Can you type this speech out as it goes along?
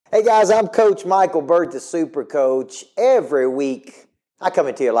Hey guys, I'm Coach Michael Burt, the Super Coach. Every week, I come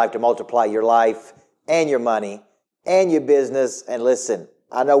into your life to multiply your life and your money and your business. And listen,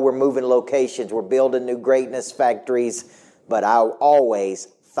 I know we're moving locations, we're building new greatness factories, but I'll always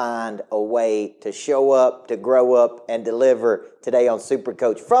find a way to show up, to grow up, and deliver today on Super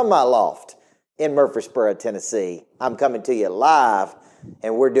Coach from my loft in Murfreesboro, Tennessee. I'm coming to you live,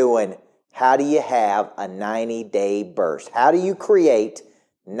 and we're doing how do you have a 90-day burst? How do you create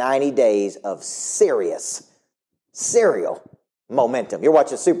 90 days of serial momentum? You're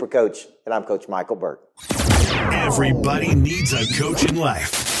watching Super Coach, and I'm Coach Michael Burt. Everybody needs a coach in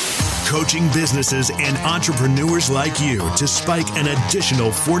life. Coaching businesses and entrepreneurs like you to spike an additional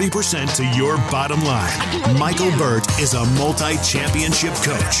 40% to your bottom line. Michael Burt is a multi-championship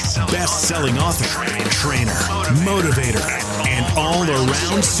coach, best-selling author, trainer, motivator, and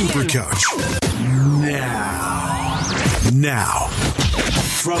all-around super coach. Now,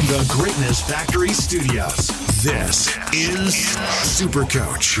 from the Greatness Factory Studios, this is Super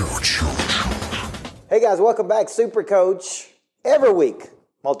Coach. Hey guys, welcome back, Super Coach. Every week,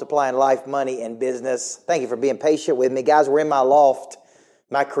 multiplying life, money, and business. Thank you for being patient with me. Guys, we're in my loft,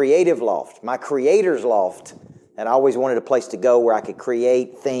 my creative loft, my creator's loft. And I always wanted a place to go where I could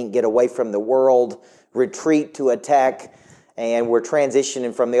create, think, get away from the world, retreat to attack. And we're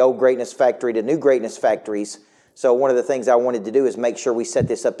transitioning from the old Greatness Factory to new Greatness Factories. So one of the things I wanted to do is make sure we set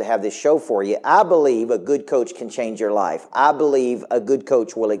this up to have this show for you. I believe a good coach can change your life. I believe a good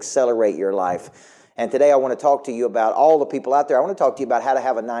coach will accelerate your life. And today I want to talk to you about all the people out there. I want to talk to you about how to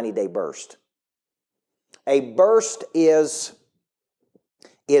have a 90-day burst. A burst is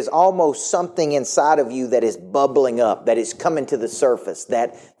almost something inside of you that is bubbling up, that is coming to the surface,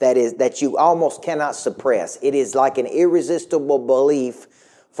 that you almost cannot suppress. It is like an irresistible belief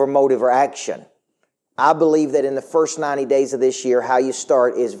for motive or action. I believe that in the first 90 days of this year, how you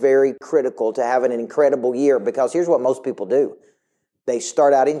start is very critical to having an incredible year, because here's what most people do. They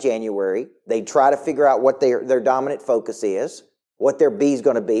start out in January. They try to figure out what their dominant focus is, what their B is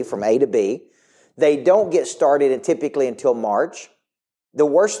going to be from A to B. They don't get started typically until March. The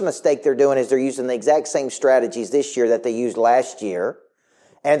worst mistake they're doing is they're using the exact same strategies this year that they used last year.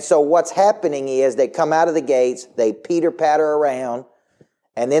 And so what's happening is they come out of the gates, they peter-patter around,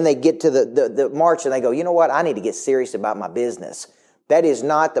 and then they get to the March and they go, you know what, I need to get serious about my business. That is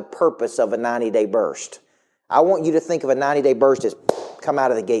not the purpose of a 90-day burst. I want you to think of a 90-day burst as come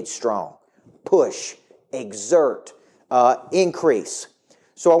out of the gate strong, push, exert, increase.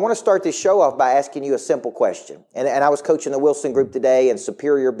 So I want to start this show off by asking you a simple question. And I was coaching the Wilson Group today and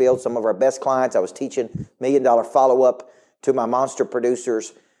Superior Build, some of our best clients. I was teaching $1 Million follow-up to my monster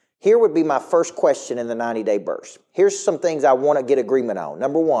producers. Here would be my first question in the 90-day burst. Here's some things I want to get agreement on.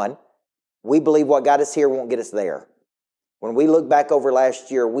 Number one, we believe what got us here won't get us there. When we look back over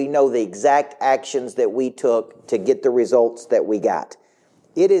last year, we know the exact actions that we took to get the results that we got.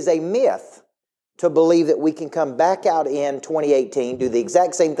 It is a myth to believe that we can come back out in 2018, do the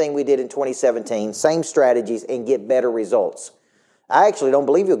exact same thing we did in 2017, same strategies, and get better results. I actually don't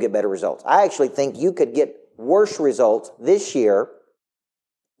believe you'll get better results. I actually think you could get worse results this year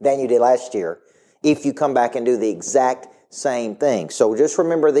than you did last year if you come back and do the exact same thing. So just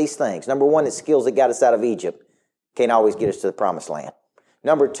remember these things. Number one, the skills that got us out of Egypt can't always get us to the promised land.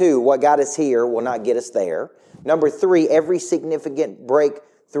 Number two, what got us here will not get us there. Number three, every significant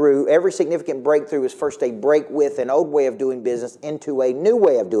breakthrough is first a break with an old way of doing business into a new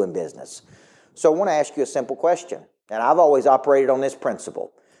way of doing business. So I want to ask you a simple question, and I've always operated on this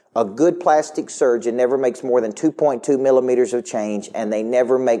principle. A good plastic surgeon never makes more than 2.2 millimeters of change, and they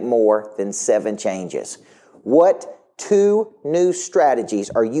never make more than 7 changes. What 2 new strategies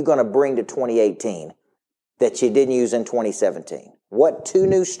are you going to bring to 2018 that you didn't use in 2017? What 2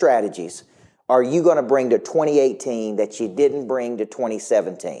 new strategies are you going to bring to 2018 that you didn't bring to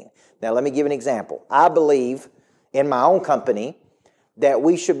 2017? Now, let me give an example. I believe in my own company that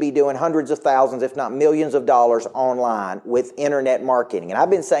we should be doing hundreds of thousands, if not millions of dollars online with internet marketing. And I've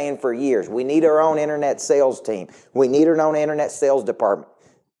been saying for years, we need our own internet sales team. We need our own internet sales department.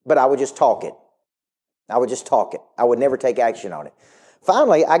 But I would just talk it. I would never take action on it.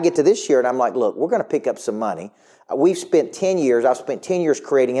 Finally, I get to this year and I'm like, look, we're going to pick up some money. I've spent 10 years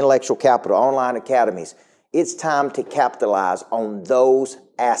creating intellectual capital, online academies. It's time to capitalize on those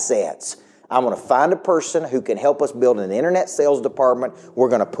assets. I'm going to find a person who can help us build an internet sales department. We're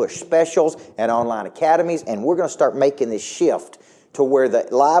going to push specials and online academies, and we're going to start making this shift to where the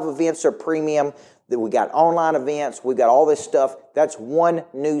live events are premium, that we got online events, we got all this stuff. That's one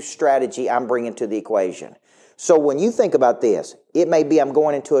new strategy I'm bringing to the equation. So when you think about this, it may be I'm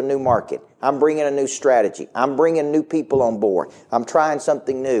going into a new market. I'm bringing a new strategy. I'm bringing new people on board. I'm trying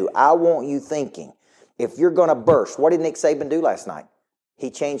something new. I want you thinking, if you're going to burst, what did Nick Saban do last night?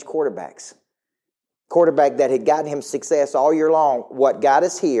 He changed quarterbacks. Quarterback that had gotten him success all year long, what got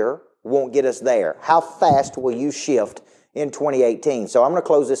us here won't get us there. How fast will you shift in 2018? So I'm going to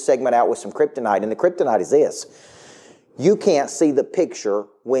close this segment out with some kryptonite, and the kryptonite is this. You can't see the picture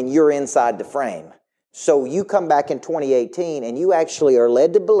when you're inside the frame. So you come back in 2018 and you actually are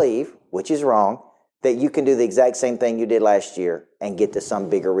led to believe, which is wrong, that you can do the exact same thing you did last year and get to some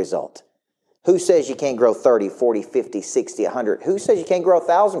bigger result. Who says you can't grow 30, 40, 50, 60, 100? Who says you can't grow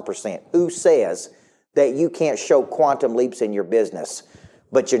 1,000%? Who says that you can't show quantum leaps in your business?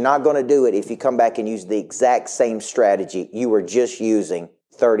 But you're not going to do it if you come back and use the exact same strategy you were just using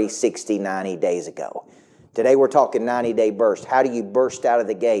 30, 60, 90 days ago. Today we're talking 90-day burst. How do you burst out of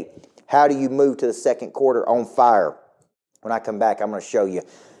the gate? How do you move to the second quarter on fire? When I come back, I'm going to show you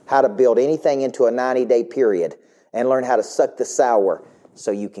how to build anything into a 90-day period and learn how to suck the sour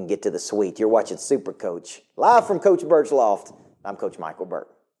so you can get to the sweet. You're watching Super Coach, live from Coach Burt's Loft. I'm Coach Michael Burt.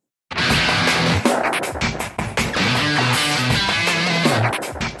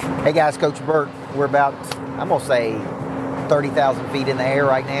 Hey guys, Coach Burt. We're about, I'm going to say, 30,000 feet in the air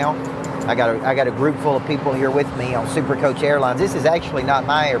right now. I got a group full of people here with me on Super Coach Airlines. This is actually not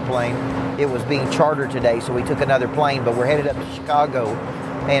my airplane. It was being chartered today, so we took another plane, but we're headed up to Chicago.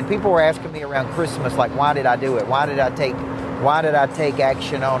 And people were asking me around Christmas, like, why did I do it? Why did I take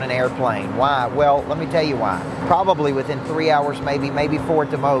action on an airplane? Why? Well, let me tell you why. Probably within 3 hours, maybe 4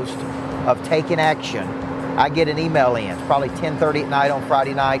 at the most, of taking action, I get an email in. It's probably 10:30 at night on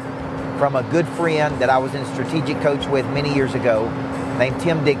Friday night from a good friend that I was in Strategic Coach with many years ago, named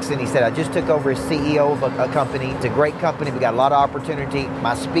Tim Dixon. He said, I just took over as CEO of a company. It's a great company. We got a lot of opportunity.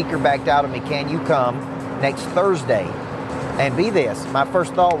 My speaker backed out of me. Can you come next Thursday and be this? My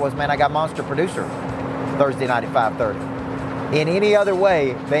first thought was, man, I got Monster Producer Thursday night at 5:30. In any other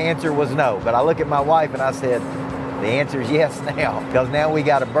way, the answer was no. But I look at my wife and I said, the answer is yes now, because now we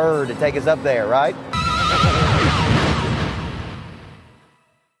got a bird to take us up there, right?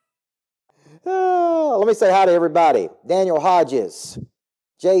 Let me say hi to everybody. Daniel Hodges,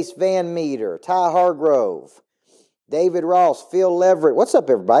 Jace Van Meter, Ty Hargrove, David Ross, Phil Leverett. What's up,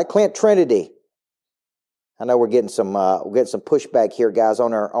 everybody? Clint Trinity. I know we're getting some pushback here, guys,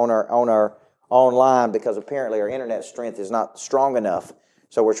 on our online, because apparently our internet strength is not strong enough.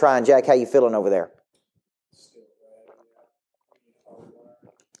 So we're trying. Jack, how you feeling over there?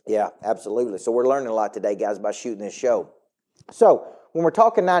 Yeah, absolutely. So we're learning a lot today, guys, by shooting this show. So when we're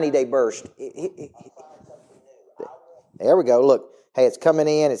talking 90-day burst, there we go. Look, hey, it's coming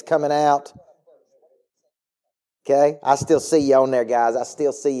in, it's coming out. Okay, I still see you on there, guys. I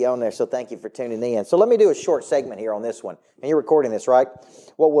still see you on there, so thank you for tuning in. So let me do a short segment here on this one. And you're recording this, right?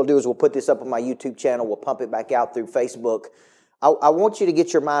 What we'll do is we'll put this up on my YouTube channel. We'll pump it back out through Facebook. I want you to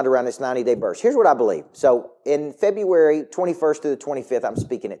get your mind around this 90-day burst. Here's what I believe. So in February 21st through the 25th, I'm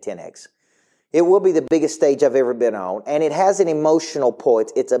speaking at 10X. It will be the biggest stage I've ever been on, and it has an emotional pull.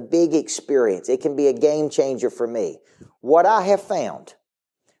 It's a big experience. It can be a game changer for me. What I have found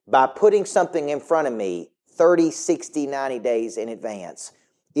by putting something in front of me 30, 60, 90 days in advance,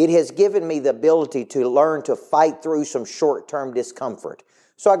 it has given me the ability to learn to fight through some short-term discomfort.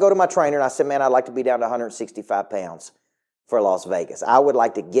 So I go to my trainer and I said, man, I'd like to be down to 165 pounds for Las Vegas. I would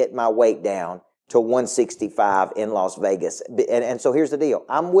like to get my weight down to 165 in Las Vegas. And so here's the deal.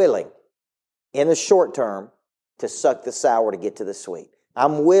 I'm willing, in the short term, to suck the sour to get to the sweet.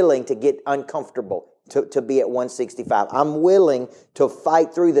 I'm willing to get uncomfortable to be at 165. I'm willing to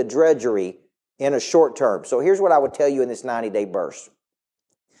fight through the drudgery in a short term. So here's what I would tell you in this 90-day burst.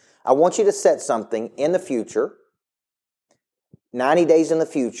 I want you to set something in the future, 90 days in the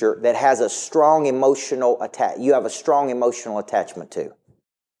future, that has a strong emotional you have a strong emotional attachment to.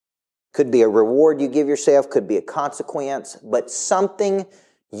 Could be a reward you give yourself, could be a consequence, but something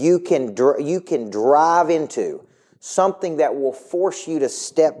you can drive into, something that will force you to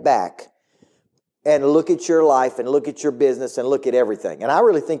step back and look at your life and look at your business and look at everything. And I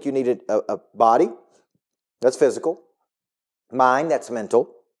really think you need a body, that's physical, mind, that's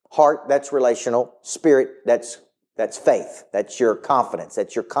mental, heart, that's relational, spirit, that's faith, that's your confidence,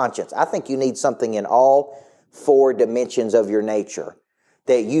 that's your conscience. I think you need something in all 4 dimensions of your nature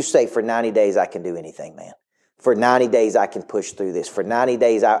that you say, for 90 days I can do anything, man. For 90 days I can push through this. For 90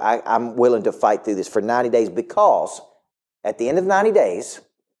 days I'm willing to fight through this. For 90 days, because at the end of 90 days,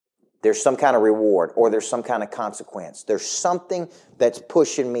 there's some kind of reward or there's some kind of consequence. There's something that's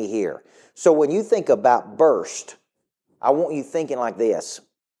pushing me here. So when you think about burst, I want you thinking like this.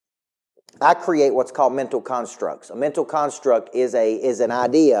 I create what's called mental constructs. A mental construct is an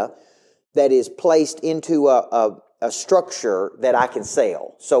idea that is placed into a structure that I can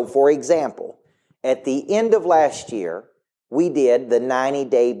sell. So, for example, at the end of last year, we did the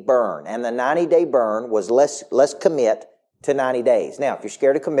 90-day burn. And the 90-day burn was let's commit to 90 days. Now, if you're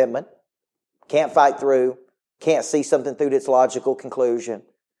scared of commitment, can't fight through, can't see something through to its logical conclusion,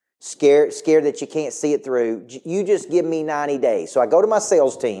 scared that you can't see it through, you just give me 90 days. So I go to my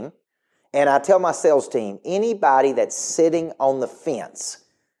sales team, and I tell my sales team, anybody that's sitting on the fence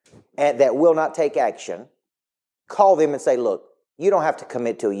and that will not take action, call them and say, look, you don't have to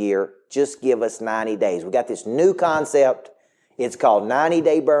commit to a year. Just give us 90 days. We got this new concept. It's called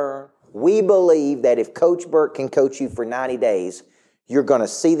 90-day burn. We believe that if Coach Burke can coach you for 90 days, you're going to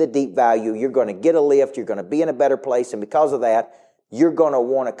see the deep value. You're going to get a lift. You're going to be in a better place. And because of that, you're going to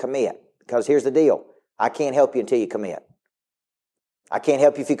want to commit. Because here's the deal. I can't help you until you commit. I can't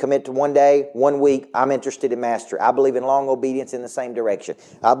help you if you commit to 1 day, 1 week. I'm interested in mastery. I believe in long obedience in the same direction.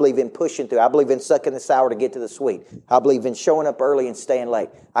 I believe in pushing through. I believe in sucking the sour to get to the sweet. I believe in showing up early and staying late.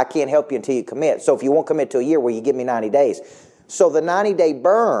 I can't help you until you commit. So if you won't commit to a year, well, you give me 90 days. So the 90-day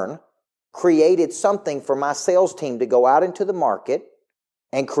burn created something for my sales team to go out into the market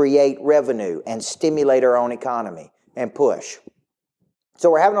and create revenue and stimulate our own economy and push. So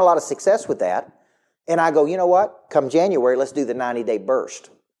we're having a lot of success with that. And I go, you know what? Come January, let's do the 90-day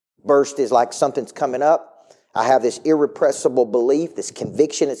burst. Burst is like something's coming up. I have this irrepressible belief, this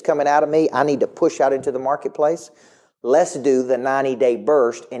conviction that's coming out of me. I need to push out into the marketplace. Let's do the 90-day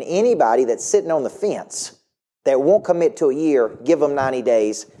burst. And anybody that's sitting on the fence that won't commit to a year, give them 90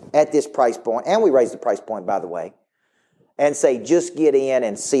 days at this price point. And we raise the price point, by the way. And say, just get in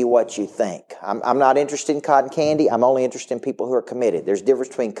and see what you think. I'm not interested in cotton candy. I'm only interested in people who are committed. There's a difference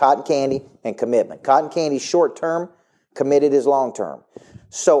between cotton candy and commitment. Cotton candy is short-term. Committed is long-term.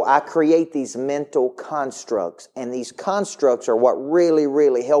 So I create these mental constructs, and these constructs are what really,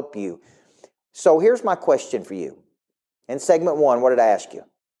 really help you. So here's my question for you. In segment 1, what did I ask you?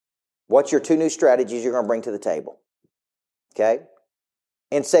 What's your 2 new strategies you're going to bring to the table? Okay?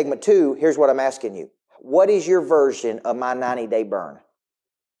 In segment 2, here's what I'm asking you. What is your version of my 90-day burn?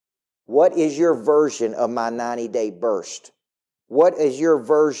 What is your version of my 90-day burst? What is your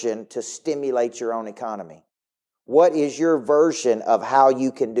version to stimulate your own economy? What is your version of how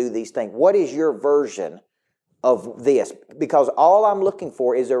you can do these things? What is your version of this? Because all I'm looking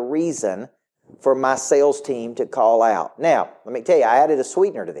for is a reason for my sales team to call out. Now, let me tell you, I added a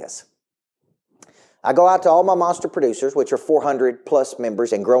sweetener to this. I go out to all my monster producers, which are 400 plus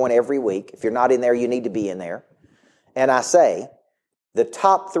members and growing every week. If you're not in there, you need to be in there. And I say, the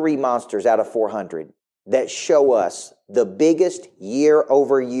top 3 monsters out of 400 that show us the biggest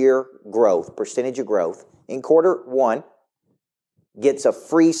year-over-year growth, percentage of growth, in quarter 1, gets a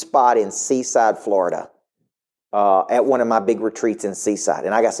free spot in Seaside, Florida, at one of my big retreats in Seaside.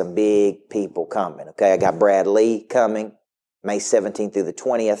 And I got some big people coming, okay? I got Brad Lee coming, May 17th through the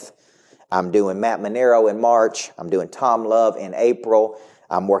 20th. I'm doing Matt Monero in March. I'm doing Tom Love in April.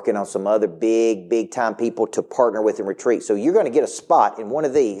 I'm working on some other big time people to partner with in retreat. So you're going to get a spot in one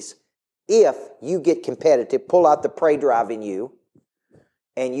of these if you get competitive, pull out the prey drive in you,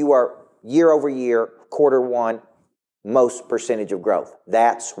 and you are year over year, quarter 1, most percentage of growth.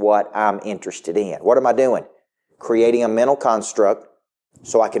 That's what I'm interested in. What am I doing? Creating a mental construct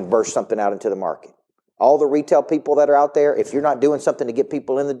so I can burst something out into the market. All the retail people that are out there, if you're not doing something to get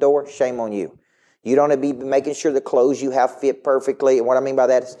people in the door, shame on you. You don't be making sure the clothes you have fit perfectly. And what I mean by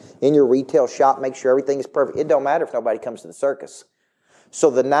that is in your retail shop, make sure everything is perfect. It don't matter if nobody comes to the circus. So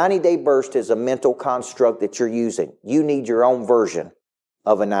the 90-day burst is a mental construct that you're using. You need your own version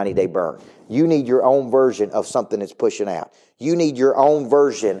of a 90-day burn. You need your own version of something that's pushing out. You need your own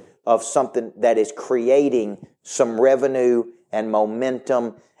version of something that is creating some revenue and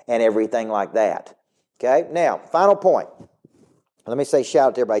momentum and everything like that. Okay, now, final point. Let me say shout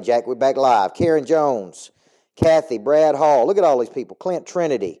out to everybody, Jack. We're back live. Karen Jones, Kathy, Brad Hall. Look at all these people. Clint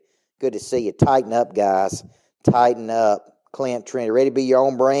Trinity. Good to see you. Tighten up, guys. Tighten up. Clint Trinity. Ready to be your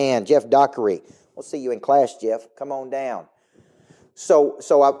own brand. Jeff Dockery. We'll see you in class, Jeff. Come on down. So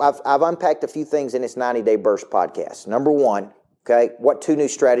I've unpacked a few things in this 90-day burst podcast. Number 1, okay, what 2 new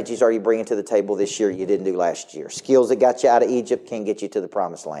strategies are you bringing to the table this year you didn't do last year? Skills that got you out of Egypt can get you to the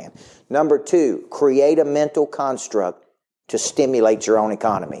promised land. Number 2, create a mental construct to stimulate your own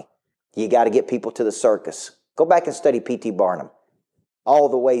economy. You got to get people to the circus. Go back and study P.T. Barnum. All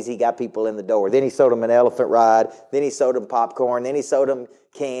the ways he got people in the door. Then he sold them an elephant ride. Then he sold them popcorn. Then he sold them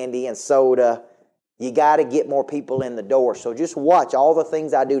candy and soda. You got to get more people in the door. So just watch all the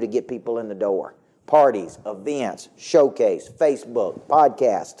things I do to get people in the door. Parties, events, showcase, Facebook,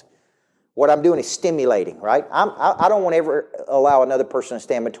 podcast. what I'm doing is stimulating, right? I don't want to ever allow another person to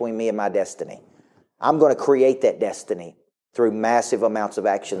stand between me and my destiny. I'm going to create that destiny through massive amounts of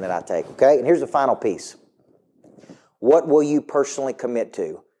action that I take, okay? And here's the final piece. What will you personally commit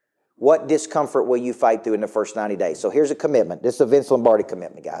to? What discomfort will you fight through in the first 90 days? So here's a commitment. This is a Vince Lombardi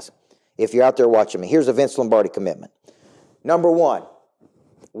commitment, guys. If you're out there watching me, here's a Vince Lombardi commitment. Number one,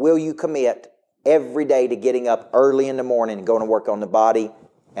 will you commit every day to getting up early in the morning and going to work on the body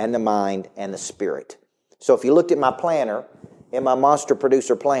and the mind and the spirit? So if you looked at my planner, in my Monster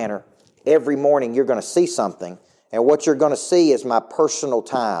Producer Planner, every morning you're going to see something, and what you're going to see is my personal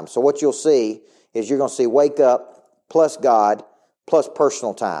time. So what you'll see is you're going to see wake up plus God plus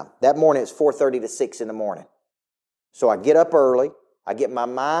personal time. That morning it's 4:30 to 6 in the morning. So I get up early, I get my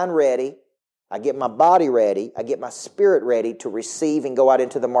mind ready, I get my body ready, I get my spirit ready to receive and go out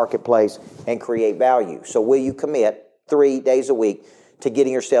into the marketplace and create value. So will you commit 3 days a week to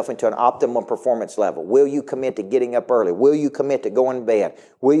getting yourself into an optimum performance level? Will you commit to getting up early? Will you commit to going to bed?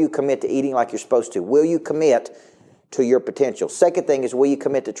 Will you commit to eating like you're supposed to? Will you commit to your potential? Second thing is, will you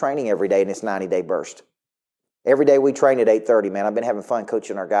commit to training every day in this 90-day burst? Every day we train at 8:30, man. I've been having fun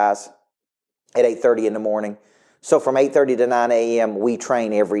coaching our guys at 8:30 in the morning. So from 8:30 to 9 a.m., we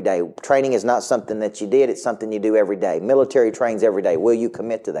train every day. Training is not something that you did. It's something you do every day. Military trains every day. Will you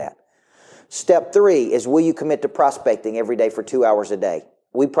commit to that? Step 3 is, will you commit to prospecting every day for 2 hours a day?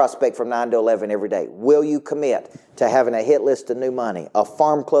 We prospect from 9 to 11 every day. Will you commit to having a hit list of new money, a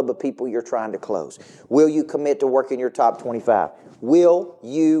farm club of people you're trying to close? Will you commit to working your top 25? Will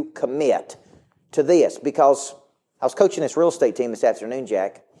you commit to this? Because I was coaching this real estate team this afternoon,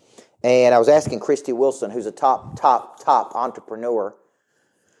 Jack, and I was asking Christy Wilson, who's a top entrepreneur,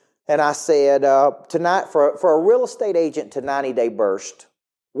 and I said, tonight, for a real estate agent to 90-day burst,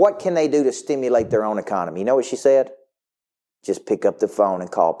 what can they do to stimulate their own economy? You know what she said? Just pick up the phone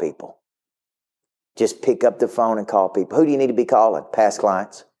and call people. Just pick up the phone and call people. Who do you need to be calling? Past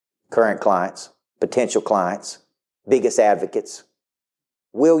clients, current clients, potential clients, biggest advocates.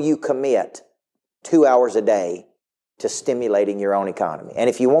 Will you commit 2 hours a day to stimulating your own economy? And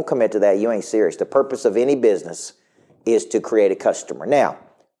if you won't commit to that, you ain't serious. The purpose of any business is to create a customer. Now,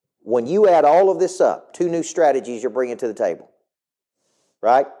 when you add all of this up, 2 new strategies you're bringing to the table,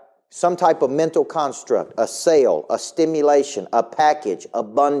 right? Some type of mental construct, a sale, a stimulation, a package, a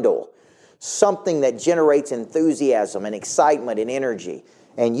bundle, something that generates enthusiasm and excitement and energy.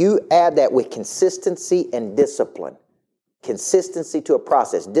 And you add that with consistency and discipline. Consistency to a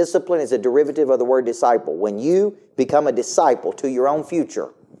process. Discipline is a derivative of the word disciple. When you become a disciple to your own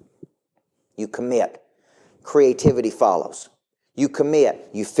future, you commit. Creativity follows. You commit.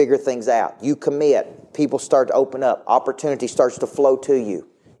 You figure things out. You commit. People start to open up. Opportunity starts to flow to you.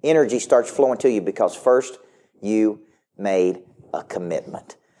 Energy starts flowing to you because first you made a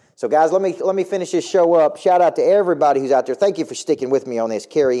commitment. So guys, let me finish this show up. Shout out to everybody who's out there. Thank you for sticking with me on this.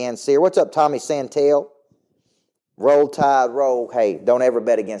 Carrie Ann Sear. What's up, Tommy Santel? Roll Tide, roll. Hey, don't ever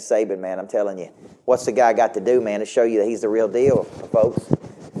bet against Saban, man. I'm telling you. What's the guy got to do, man, to show you that he's the real deal, folks?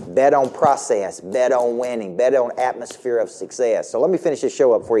 Bet on process. Bet on winning. Bet on atmosphere of success. So let me finish this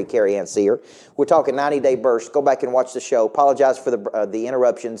show up for you, Carrie Ann Sear. We're talking 90-day burst. Go back and watch the show. Apologize for the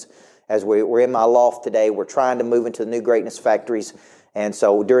interruptions as we're in my loft today. We're trying to move into the new greatness factories. And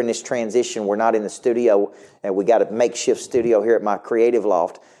so during this transition, we're not in the studio, and we got a makeshift studio here at my creative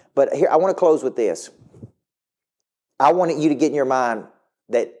loft. But here, I want to close with this. I want you to get in your mind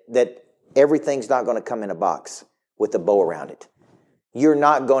that everything's not going to come in a box with a bow around it. You're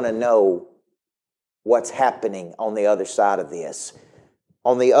not going to know what's happening on the other side of this.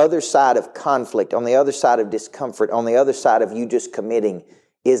 On the other side of conflict, on the other side of discomfort, on the other side of you just committing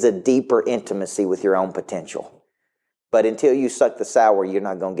is a deeper intimacy with your own potential. But until you suck the sour, you're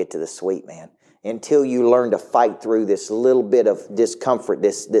not going to get to the sweet, man. Until you learn to fight through this little bit of discomfort,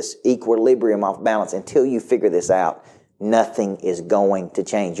 this equilibrium off balance, until you figure this out, nothing is going to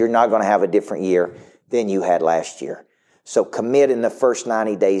change. You're not going to have a different year than you had last year. So commit in the first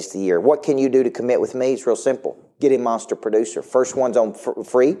 90 days of the year. What can you do to commit with me? It's real simple. Get in Monster Producer. First one's on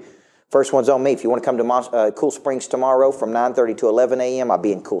free. First one's on me. If you want to come to Cool Springs tomorrow from 9:30 to 11 a.m., I'll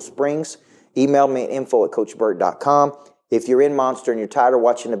be in Cool Springs. Email me at info@coachburt.com. If you're in Monster and you're tired of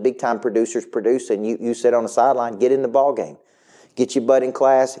watching the big-time producers produce and you sit on the sideline, get in the ball game. Get your butt in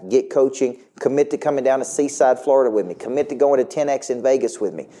class, get coaching, commit to coming down to Seaside, Florida with me. Commit to going to 10X in Vegas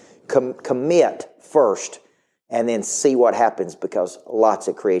with me. Commit first and then see what happens, because lots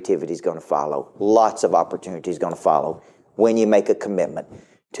of creativity is going to follow. Lots of opportunity is going to follow when you make a commitment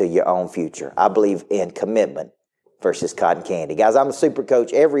to your own future. I believe in commitment versus cotton candy. Guys, I'm a super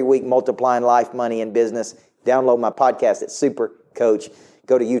coach every week, multiplying life, money, and business. Download my podcast at Super Coach.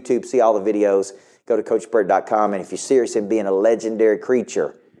 Go to YouTube, see all the videos. Go to CoachBurt.com. And if you're serious in being a legendary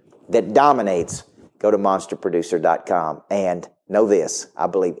creature that dominates, go to MonsterProducer.com. And know this, I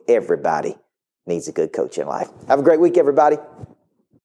believe everybody needs a good coach in life. Have a great week, everybody.